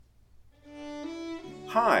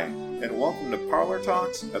Hi, and welcome to Parlor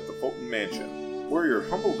Talks at the Fulton Mansion. We're your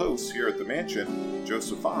humble hosts here at the mansion,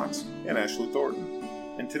 Joseph Fox and Ashley Thornton.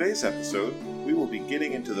 In today's episode, we will be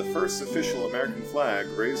getting into the first official American flag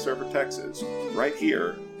raised over Texas, right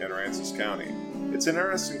here in Aransas County. It's an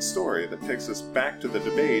interesting story that takes us back to the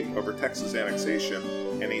debate over Texas annexation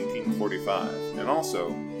in 1845, and also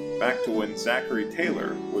back to when Zachary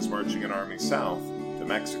Taylor was marching an army south to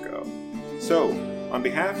Mexico. So, on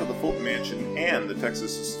behalf of the Fulton Mansion and the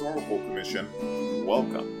Texas Historical Commission,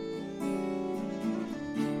 welcome.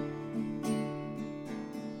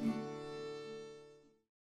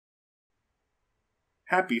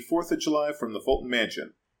 Happy 4th of July from the Fulton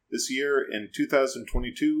Mansion. This year, in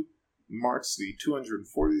 2022, marks the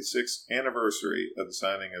 246th anniversary of the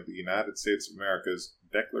signing of the United States of America's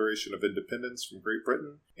Declaration of Independence from Great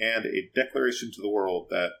Britain and a declaration to the world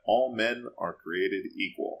that all men are created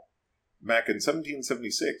equal. Back in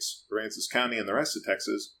 1776, Aransas County and the rest of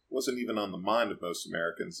Texas wasn't even on the mind of most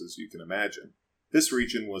Americans, as you can imagine. This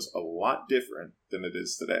region was a lot different than it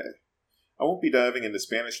is today. I won't be diving into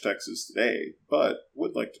Spanish Texas today, but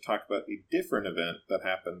would like to talk about a different event that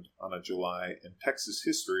happened on a July in Texas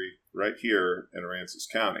history right here in Aransas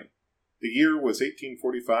County. The year was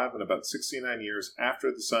 1845, and about 69 years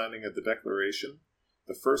after the signing of the Declaration,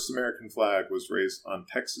 the first American flag was raised on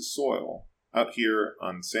Texas soil out here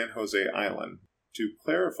on San Jose Island. To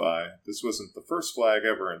clarify, this wasn't the first flag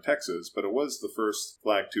ever in Texas, but it was the first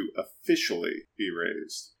flag to officially be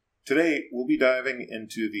raised. Today, we'll be diving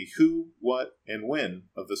into the who, what, and when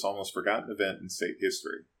of this almost forgotten event in state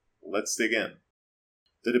history. Let's dig in.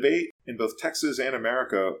 The debate in both Texas and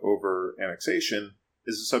America over annexation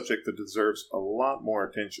is a subject that deserves a lot more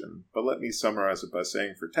attention, but let me summarize it by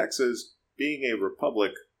saying for Texas, being a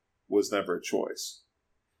republic was never a choice.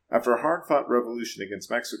 After a hard-fought revolution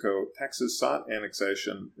against Mexico, Texas sought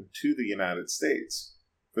annexation into the United States.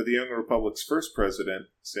 For the young republic's first president,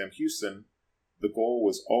 Sam Houston, the goal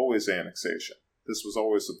was always annexation. This was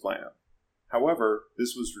always the plan. However,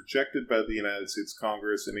 this was rejected by the United States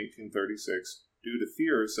Congress in 1836 due to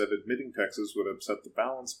fears that admitting Texas would upset the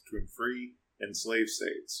balance between free and slave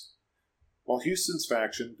states. While Houston's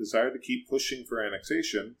faction desired to keep pushing for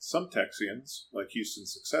annexation, some Texians, like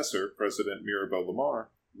Houston's successor, President Mirabeau Lamar,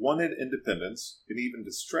 wanted independence and even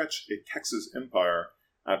to stretch a Texas empire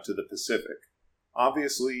out to the Pacific.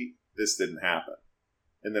 Obviously, this didn't happen.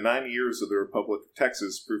 And the 9 years of the Republic of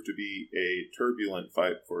Texas proved to be a turbulent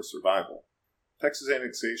fight for survival. Texas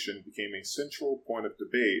annexation became a central point of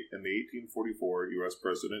debate in the 1844 U.S.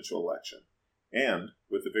 presidential election. And,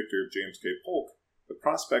 with the victory of James K. Polk, the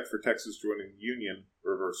prospect for Texas joining the Union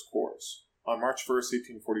reversed course. On March 1,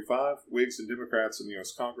 1845, Whigs and Democrats in the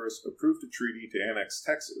U.S. Congress approved a treaty to annex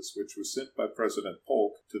Texas, which was sent by President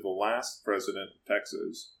Polk to the last president of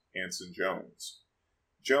Texas, Anson Jones.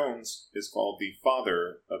 Jones is called the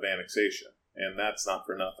father of annexation, and that's not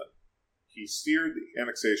for nothing. He steered the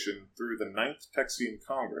annexation through the 9th Texian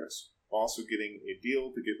Congress, while also getting a deal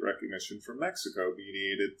to get recognition from Mexico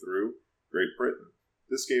mediated through Great Britain.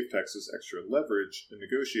 This gave Texas extra leverage in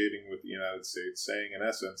negotiating with the United States, saying, in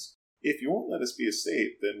essence, if you won't let us be a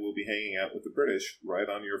state, then we'll be hanging out with the British right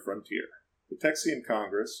on your frontier. The Texian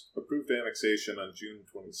Congress approved annexation on June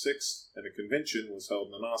 26th, and a convention was held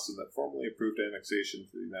in Austin that formally approved annexation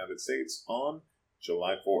to the United States on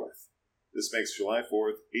July 4th. This makes July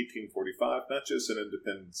 4th, 1845, not just an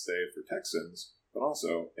Independence Day for Texans, but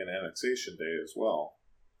also an annexation day as well.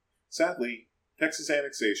 Sadly, Texas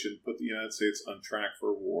annexation put the United States on track for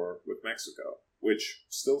a war with Mexico, which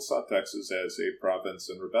still saw Texas as a province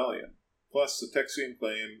in rebellion. Plus, the Texian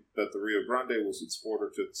claim that the Rio Grande was its border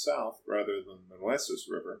to the south rather than the Nueces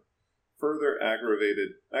River further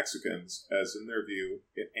aggravated Mexicans, as in their view,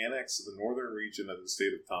 it annexed the northern region of the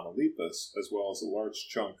state of Tamaulipas, as well as a large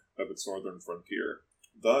chunk of its northern frontier.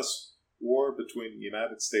 Thus, war between the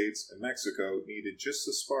United States and Mexico needed just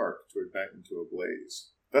a spark to ignite into a blaze.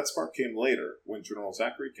 That spark came later, when General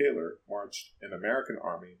Zachary Taylor marched an American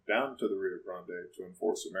army down to the Rio Grande to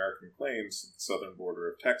enforce American claims to the southern border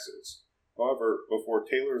of Texas. However, before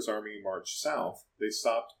Taylor's army marched south, they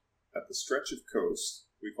stopped at the stretch of coast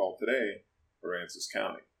we call today Aransas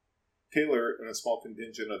County. Taylor and a small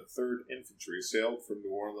contingent of the 3rd Infantry sailed from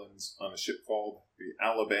New Orleans on a ship called the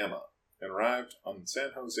Alabama and arrived on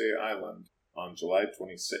San Jose Island on July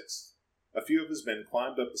 26th. A few of his men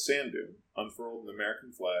climbed up a sand dune, unfurled an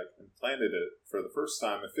American flag, and planted it for the first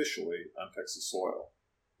time officially on Texas soil.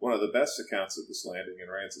 One of the best accounts of this landing in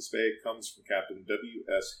Aransas Bay comes from Captain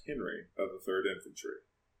W.S. Henry of the 3rd Infantry.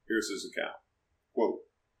 Here's his account. Quote,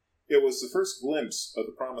 "It was the first glimpse of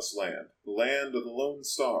the promised land, the land of the Lone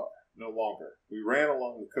Star. no longer. We ran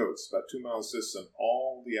along the coast, about 2 miles distant,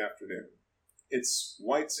 all the afternoon. Its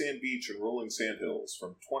white sand beach and rolling sand hills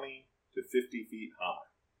from 20 to 50 feet high.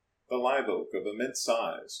 The live oak of immense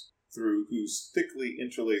size, through whose thickly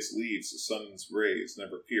interlaced leaves the sun's rays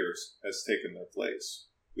never pierce, has taken their place.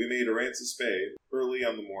 We made Aransas Bay early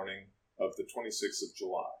on the morning of the 26th of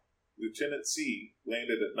July. Lieutenant C.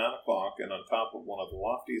 landed at 9 o'clock and on top of one of the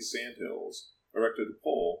loftiest sand hills erected a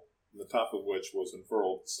pole, from the top of which was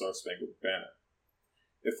unfurled the Star-Spangled Banner.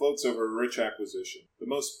 It floats over a rich acquisition, the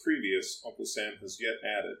most previous Uncle Sam has yet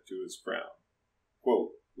added to his crown.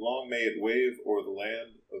 Quote, "Long may it wave o'er the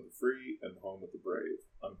land of the free and the home of the brave."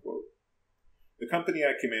 Unquote. The company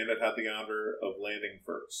I commanded had the honor of landing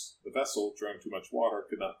first. The vessel, drawing too much water,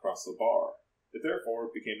 could not cross the bar. It therefore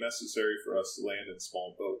became necessary for us to land in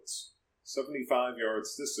small boats. 75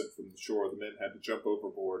 yards distant from the shore, the men had to jump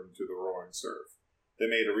overboard into the roaring surf. They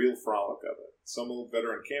made a real frolic of it. Some old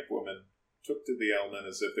veteran campwomen took to the element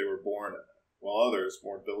as if they were born in it, while others,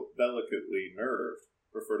 more delicately nerved,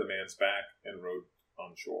 preferred a man's back and rowed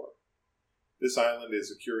on shore. This island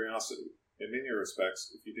is a curiosity. In many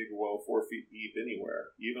respects, if you dig a well 4 feet deep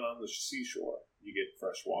anywhere, even on the seashore, you get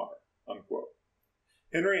fresh water. Unquote.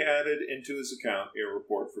 Henry added into his account a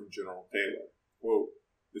report from General Taylor. Quote,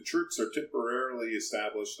 "The troops are temporarily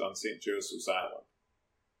established on St. Joseph's Island.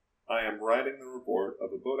 I am writing the report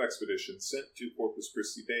of a boat expedition sent to Corpus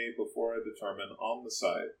Christi Bay before I determine on the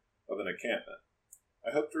site of an encampment.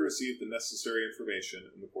 I hope to receive the necessary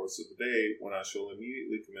information in the course of the day, when I shall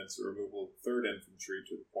immediately commence the removal of the 3rd Infantry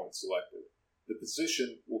to the point selected. The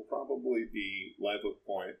position will probably be Live Oak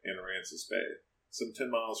Point in Aransas Bay, some 10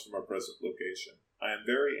 miles from our present location. I am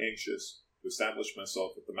very anxious to establish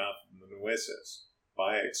myself at the mouth of the Nueces.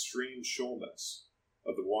 By extreme shoalness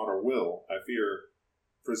of the water will, I fear,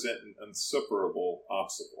 present an insuperable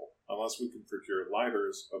obstacle, unless we can procure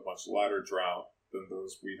lighters of much lighter draught than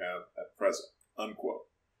those we have at present." Unquote.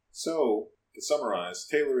 So, to summarize,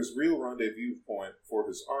 Taylor's real rendezvous point for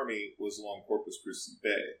his army was along Corpus Christi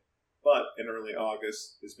Bay, but in early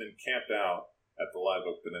August his men camped out at the Live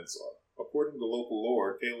Oak Peninsula. According to local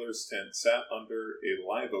lore, Taylor's tent sat under a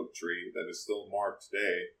live oak tree that is still marked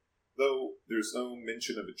today, though there's no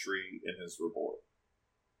mention of a tree in his report.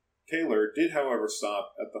 Taylor did, however,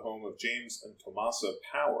 stop at the home of James and Tomasa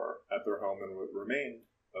Power at their home in what remained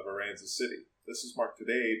of Aransas City. This is marked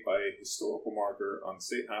today by a historical marker on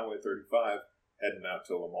State Highway 35 heading out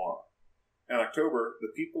to Lamar. In October,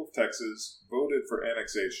 the people of Texas voted for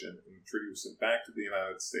annexation, and the treaty was sent back to the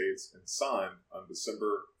United States and signed on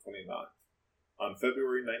December 29th. On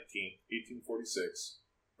February 19, 1846,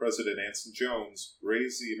 President Anson Jones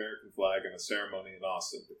raised the American flag in a ceremony in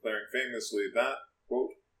Austin, declaring famously that,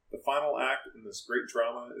 quote, "The final act in this great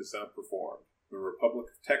drama is now performed. The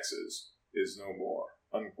Republic of Texas is no more."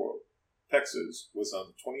 Unquote. Texas was on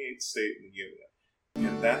the 28th state in the Union.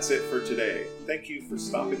 And that's it for today. Thank you for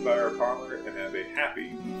stopping by our parlor, and have a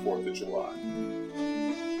happy 4th of July.